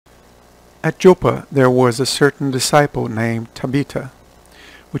At Joppa there was a certain disciple named Tabitha,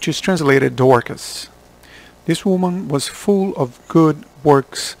 which is translated Dorcas. This woman was full of good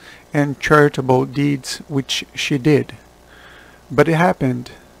works and charitable deeds which she did. But it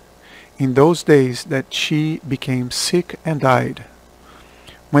happened in those days that she became sick and died.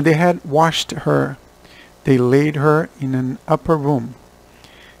 When they had washed her, they laid her in an upper room.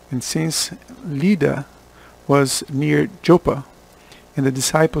 And since Lydda was near Joppa, and the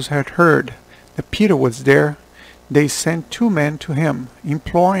disciples had heard that Peter was there, they sent 2 men to him,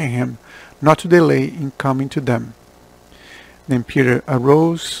 imploring him not to delay in coming to them. Then Peter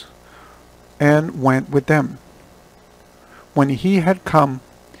arose and went with them. When he had come,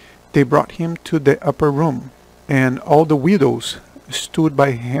 they brought him to the upper room, and all the widows stood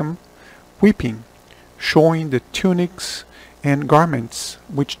by him weeping, showing the tunics and garments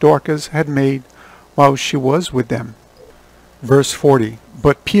which Dorcas had made while she was with them. Verse 40.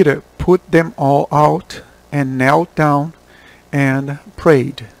 But Peter put them all out and knelt down and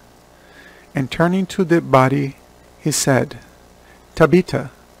prayed. And turning to the body, he said,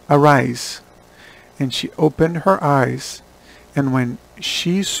 Tabitha, arise. And she opened her eyes, and when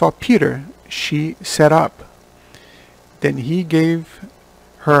she saw Peter, she sat up. Then he gave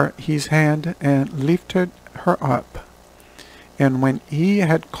her his hand and lifted her up. And when he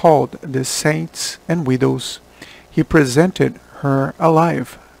had called the saints and widows, he presented her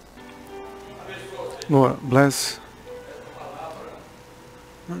alive. Lord, bless.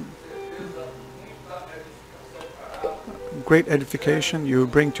 Great edification you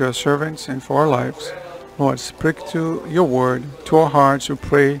bring to our servants and for our lives. Lord, speak to your word, to our hearts, we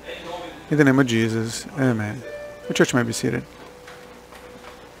pray in the name of Jesus. Amen. The church may be seated.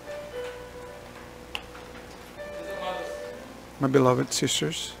 My beloved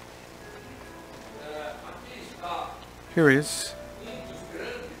sisters, here is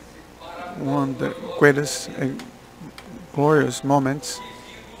one of the greatest and glorious moments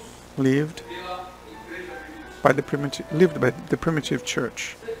lived by the primitive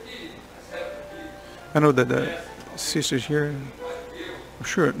church. I know that the sisters here, I'm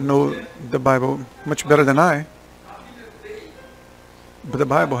sure, know the Bible much better than I, but the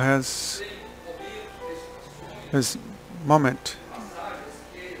Bible has moment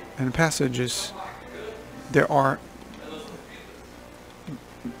and passages. There are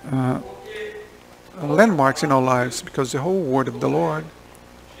landmarks in our lives, because the whole word of the Lord,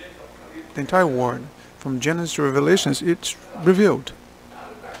 the entire word, from Genesis to Revelations, it's revealed.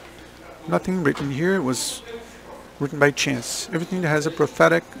 Nothing written here was written by chance. Everything that has a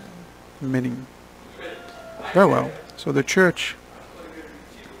prophetic meaning. Very well. So the church,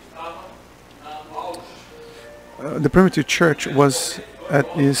 the primitive church was at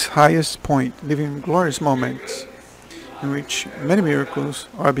its highest point, living glorious moments in which many miracles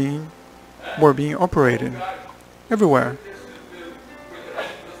were being operated everywhere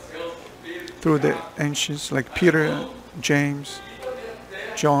through the ancients like Peter, James,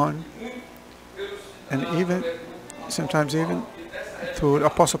 John, and even sometimes even through the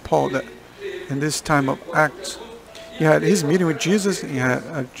Apostle Paul, that in this time of Acts, he had his meeting with Jesus, he had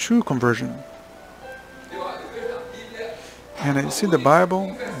a true conversion. And I see the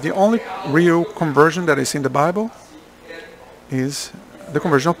Bible, the only real conversion that I see in the Bible is the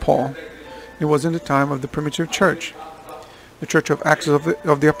conversion of Paul. It was in the time of the primitive church, the church of Acts of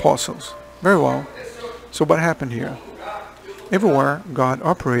the Apostles. Very well. So what happened here? Everywhere God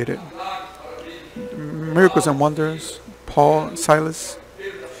operated. Miracles and wonders, Paul, Silas,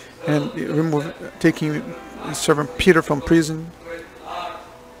 and taking servant Peter from prison.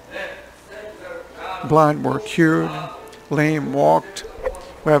 Blind were cured, lame walked.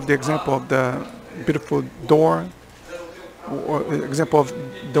 We have the example of the beautiful door, or the example of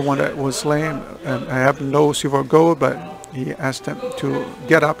the one that was lame. I have no silver or gold, but he asked them to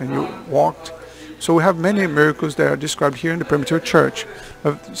get up and you walked. So we have many miracles that are described here in the primitive church.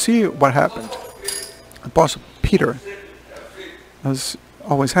 See what happened. Apostle Peter, as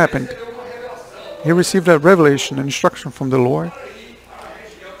always happened, he received a revelation, an instruction from the Lord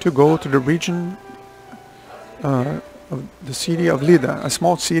to go to the region of the city of Lydda, a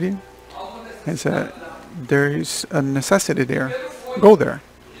small city, and said, there is a necessity there, go there.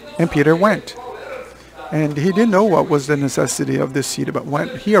 And Peter went. And he didn't know what was the necessity of this city, but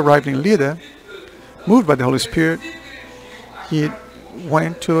when he arrived in Lydda, moved by the Holy Spirit, he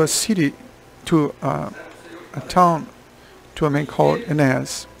went to a city, to a town, to a man called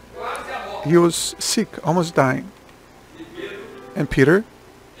Aeneas. He was sick, almost dying. And Peter,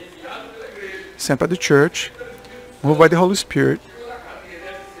 sent by the church, moved by the Holy Spirit,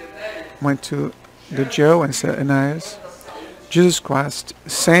 went to the jail and said, Aeneas, Jesus Christ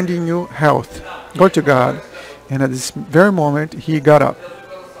sending you health. Glory to God. And at this very moment, he got up.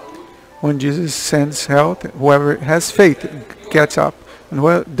 When Jesus sends health, whoever has faith gets up. And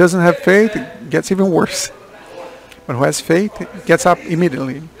whoever doesn't have faith gets even worse. But who has faith gets up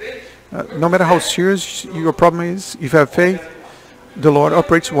immediately. No matter how serious your problem is, if you have faith, the Lord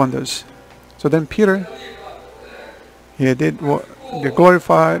operates wonders. So then Peter, he did what they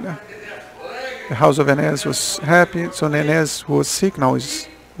glorified. The house of Aeneas was happy. So Aeneas, who was sick, now is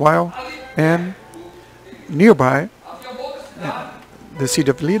well. And nearby, the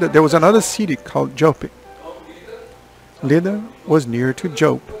city of Lydda, there was another city called Joppe. Lydda was near to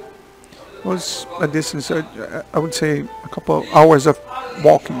Joppe. It was a distance, I would say, a couple of hours of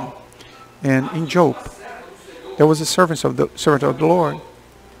walking. And in Joppe, there was a servant of the Lord,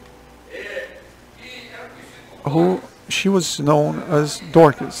 who she was known as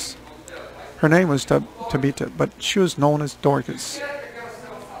Dorcas. Her name was Tabitha, but she was known as Dorcas.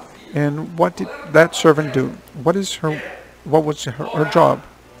 And what did that servant do? What was her job?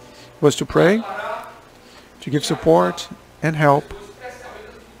 It was to pray, to give support and help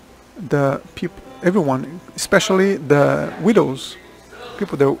the people, everyone, especially the widows,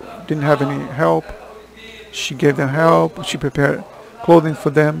 people that didn't have any help. She gave them help. She prepared clothing for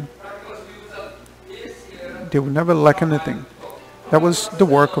them. They would never lack anything. That was the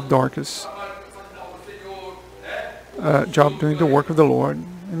work of Dorcas. Job doing the work of the Lord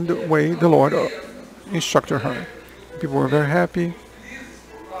in the way the Lord instructed her. People were very happy,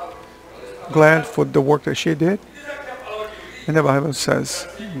 glad for the work that she did. And the Bible says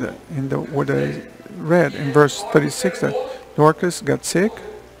that in the what I read in verse 36 that Dorcas got sick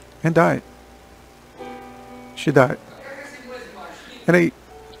and died. She died. And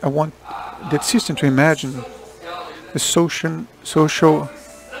I want the system to imagine the social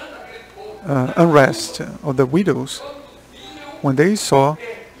unrest of the widows when they saw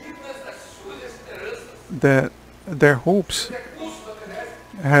that their hopes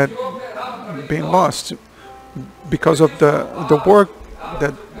had been lost because of the work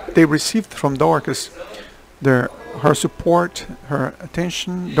that they received from Dorcas. Her support, her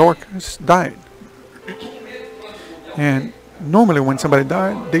attention. Dorcas died. And normally when somebody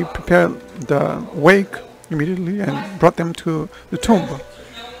died, they prepared the wake immediately and brought them to the tomb.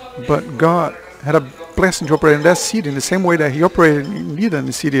 But God had a blessing to operate in that city in the same way that he operated in Lydda, in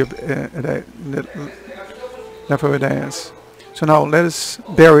the city of Aeneas. So now let us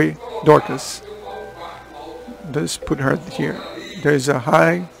bury Dorcas. Let us put her here. There is a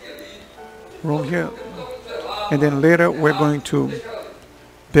high room here. And then later we're going to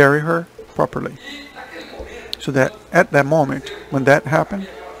bury her properly. So that at that moment, when that happened,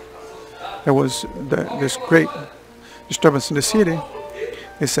 there was this great disturbance in the city.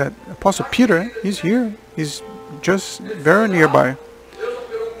 They said, Apostle Peter, he's here. He's just very nearby.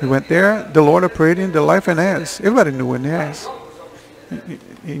 We went there. The Lord operated in the life of Aeneas. Everybody knew Aeneas.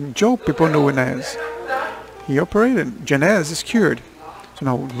 In Job, people knew Aeneas. He operated. Aeneas is cured. So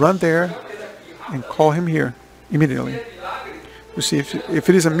now run there and call him here immediately. To see if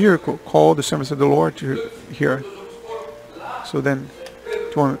it is a miracle, call the servants of the Lord to here. So then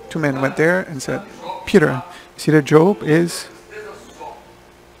two men went there and said, Peter, see that Job is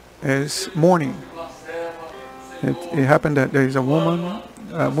mourning. It happened that there is a woman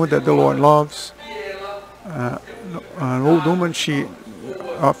that the Lord loves, an old woman. She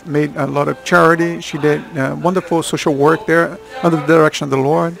made a lot of charity. She did wonderful social work there under the direction of the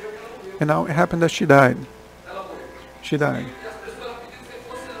Lord. And now it happened that she died. She died.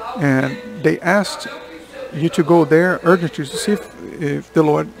 And they asked you to go there urgently to see if the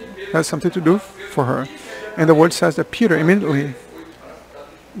Lord has something to do for her. And the word says that Peter immediately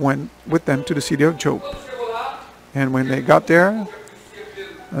went with them to the city of Joppe. And when they got there,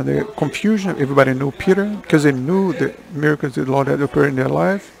 the confusion, everybody knew Peter because they knew the miracles that the Lord had operated in their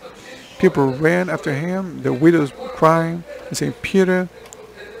life. People ran after him, the widows crying and saying, Peter,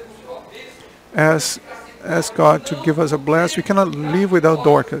 ask God to give us a bless. We cannot live without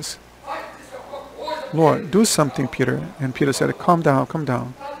Dorcas. Lord, do something, Peter. And Peter said, calm down, calm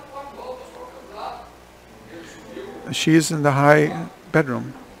down. She is in the high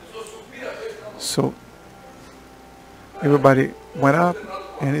bedroom. So everybody went up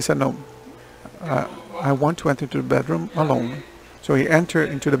and he said, no, I want to enter into the bedroom alone. So he entered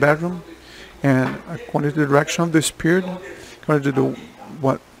into the bedroom, and according to the direction of the Spirit, according to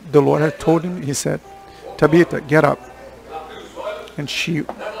what the Lord had told him, he said, Tabitha, get up. And she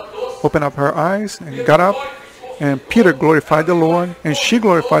opened up her eyes and got up, and Peter glorified the Lord, and she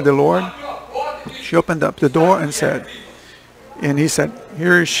glorified the Lord. She opened up the door and said, and he said,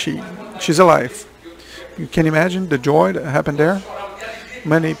 here is she. She's alive. You can imagine the joy that happened there.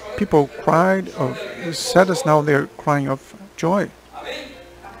 Many people cried of sadness. Now they're crying of joy.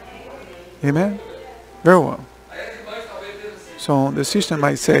 Amen. Very well. So the sister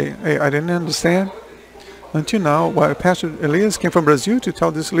might say, "Hey, I didn't understand until now why Pastor Elias came from Brazil to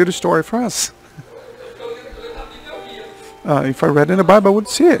tell this little story for us. If I read in the Bible, I would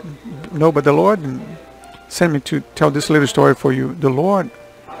see it. No, but the Lord sent me to tell this little story for you. The Lord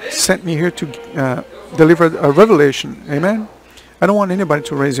sent me here to deliver a revelation." Amen. I don't want anybody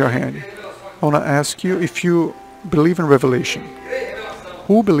to raise your hand. I want to ask you if you believe in revelation.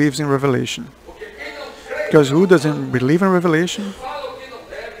 Who believes in revelation? Because who doesn't believe in revelation?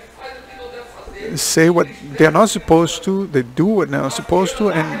 Say what they're not supposed to, they do what they're not supposed to,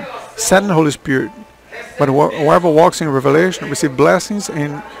 and sadden the Holy Spirit. But whoever walks in revelation receives blessings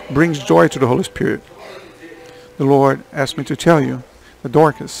and brings joy to the Holy Spirit. The Lord asked me to tell you that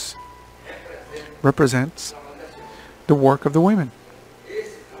Dorcas represents the work of the women.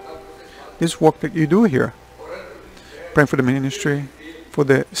 This work that you do here, praying for the ministry, for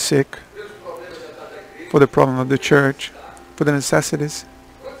the sick, for the problem of the church, for the necessities,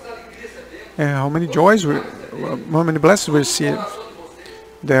 and how many joys, how many blessings we receive.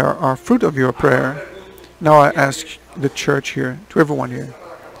 There are fruit of your prayer. Now I ask the church here, to everyone here,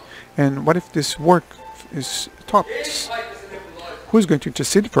 and what if this work is stopped? Who's going to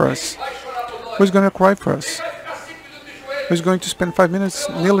intercede for us? Who's going to cry for us? Who's going to spend 5 minutes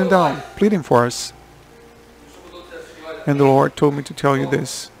kneeling down, pleading for us? And the Lord told me to tell you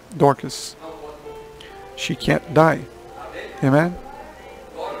this, Dorcas, she can't die. Amen?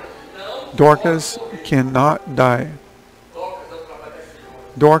 Dorcas cannot die.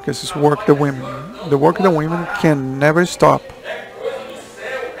 Dorcas is work of the women. The work of the women can never stop.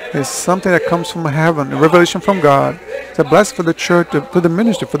 It's something that comes from heaven, a revelation from God. It's a blessing for the church, for the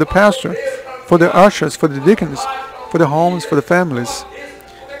ministry, for the pastor, for the ushers, for the deacons, for the homes, for the families.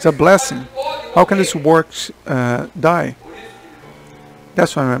 It's a blessing. How can this work die?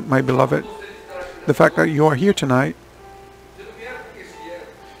 That's why, my beloved, the fact that you are here tonight,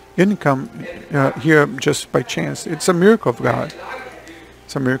 you didn't come here just by chance. It's a miracle of God.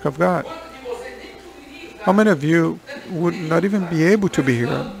 It's a miracle of God. How many of you would not even be able to be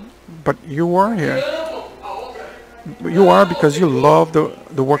here, but you are here? You are because you love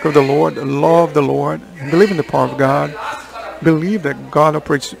the work of the Lord, love the Lord, and believe in the power of God, believe that God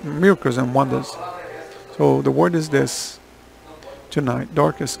operates miracles and wonders. So the word is this tonight,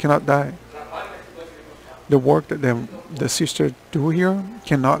 Dorcas cannot die. The work that the sisters do here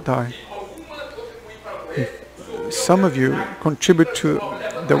cannot die. If some of you contribute to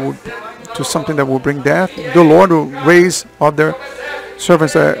something that will bring death, the Lord will raise other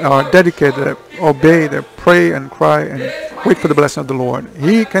servants that are dedicated, that obey, that pray and cry and wait for the blessing of the Lord.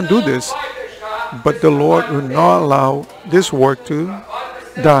 He can do this, but the Lord will not allow this work to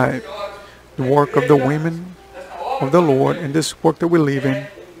die. The work of the women of the Lord and this work that we live in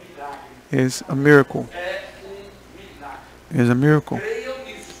is a miracle. It is a miracle.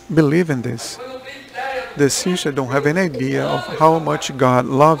 Believe in this. The sisters don't have any idea of how much God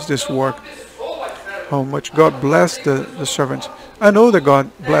loves this work, how much God blessed the servants. I know that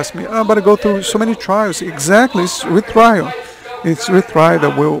God blessed me, but I go through so many trials. Exactly, it's with trial. It's with trial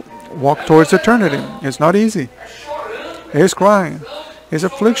that we'll walk towards eternity. It's not easy. It's crying. It's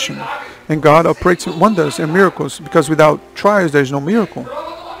affliction. And God operates wonders and miracles, because without trials there is no miracle.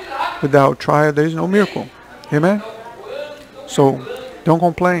 Without trial there is no miracle. Amen? So, don't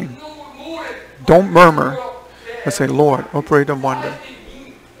complain. Don't murmur. I say, Lord, operate a wonder.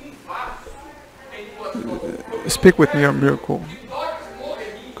 Speak with me a miracle.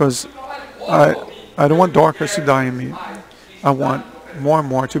 Because I don't want darkness to die in me. I want more and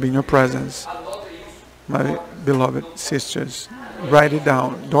more to be in your presence. My beloved sisters, write it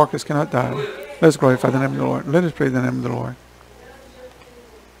down. Darkness cannot die. Let's glorify the name of the Lord. Let us praise the name of the Lord.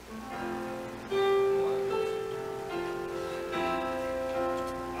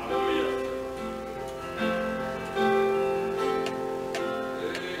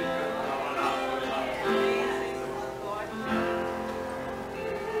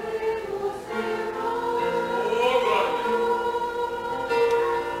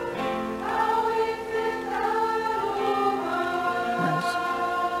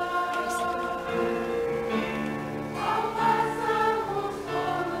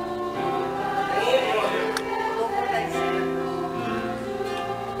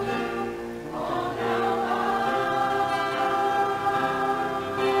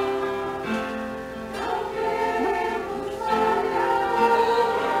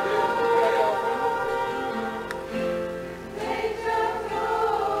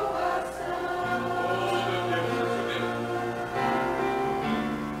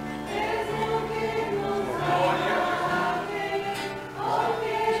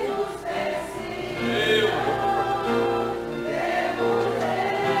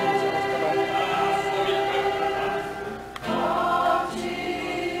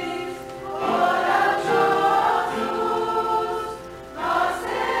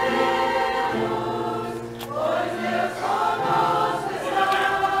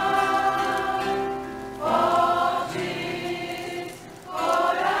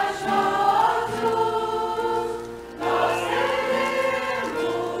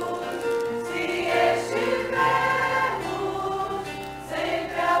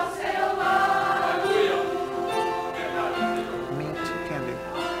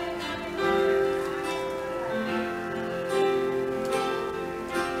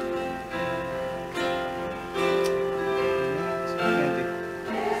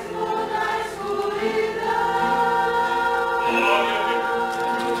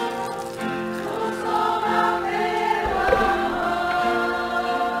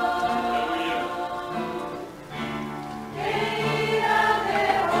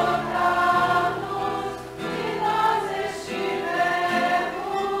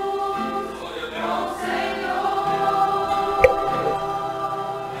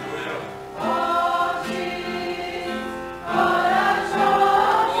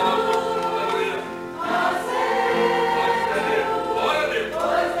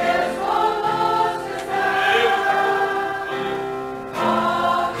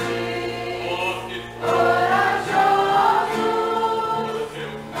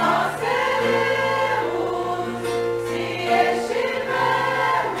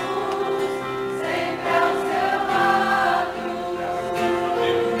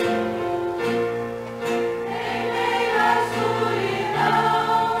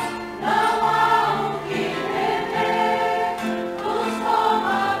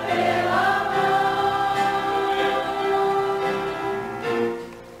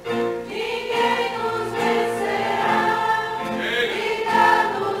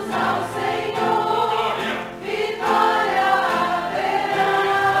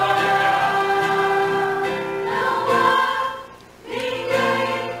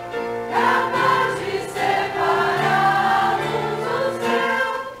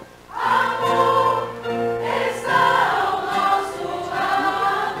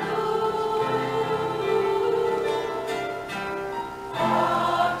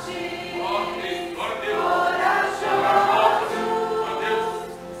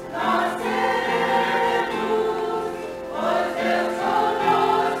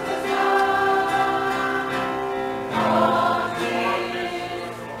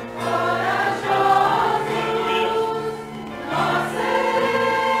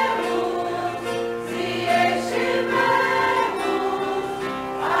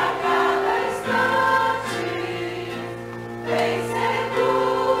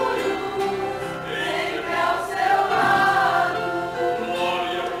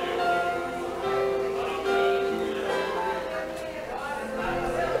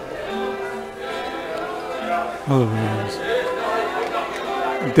 Hallelujah.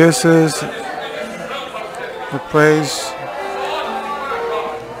 This is the praise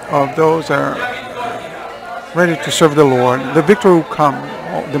of those that are ready to serve the Lord. The victory will come.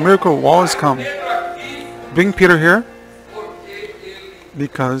 The miracle will always come. Bring Peter here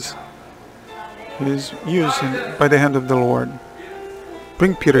because he is used by the hand of the Lord.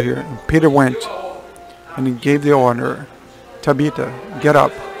 Bring Peter here. And Peter went and he gave the order. Tabitha, get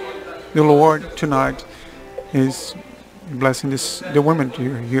up. The Lord tonight is blessing the women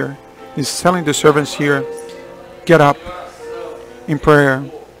here. He's telling the servants here, get up in prayer,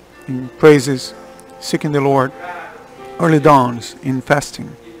 in praises, seeking the Lord, early dawns in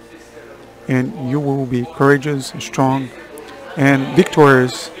fasting. And you will be courageous, strong, and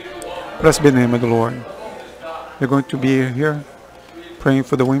victorious. Blessed be the name of the Lord. They're going to be here praying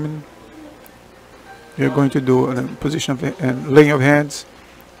for the women. You're going to do a position of and laying of hands,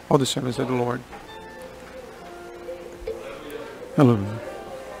 all the service of the Lord. Hallelujah.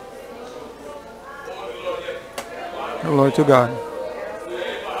 Glory to God.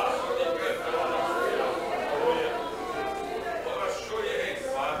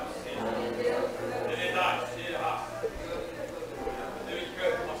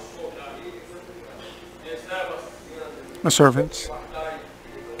 My servants,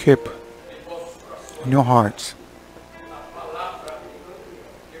 keep in your hearts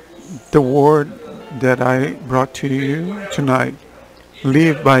the word that I brought to you tonight.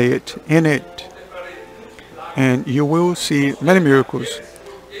 Live by it, in it, and you will see many miracles,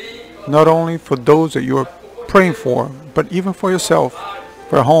 not only for those that you are praying for, but even for yourself,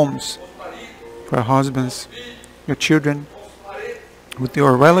 for your homes, for your husbands, your children, with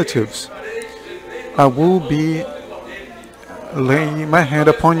your relatives. I will be laying my hand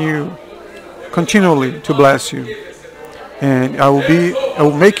upon you continually to bless you, and I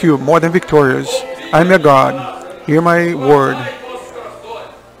will make you more than victorious. I am your God. Hear my word.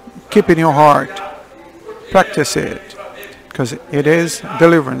 Keep it in your heart. Practice it, because it is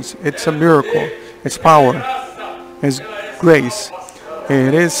deliverance. It's a miracle. It's power. It's grace.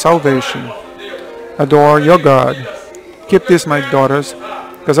 It is salvation. Adore your God. Keep this, my daughters,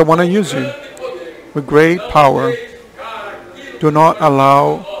 because I want to use you with great power. Do not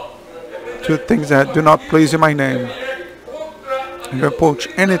allow to things that do not please in my name. You approach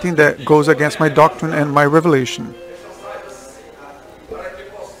anything that goes against my doctrine and my revelation,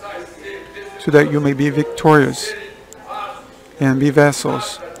 so that you may be victorious and be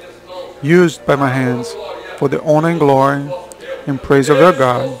vessels used by my hands for the honor and glory and praise of your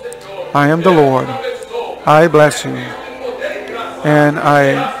God. I am the Lord. I bless you, and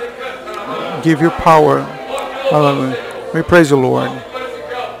I give you power. Hallelujah. We praise the Lord.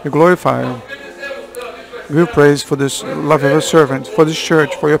 We glorify you. We praise for this love of your servant, for this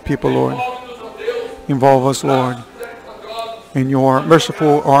church, for your people, Lord. Involve us, Lord, in your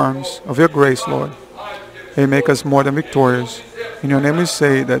merciful arms of your grace, Lord, and make us more than victorious. In your name we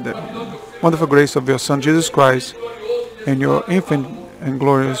say that the wonderful grace of your Son, Jesus Christ, and your infinite and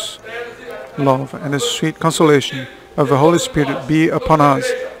glorious love and the sweet consolation of the Holy Spirit be upon us,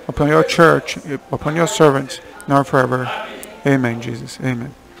 upon your church, upon your servants, now and forever. Amen, Jesus.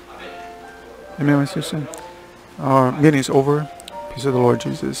 Amen. Amen, my sister. Our meeting is over. Peace of the Lord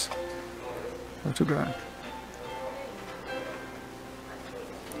Jesus. Glory to God.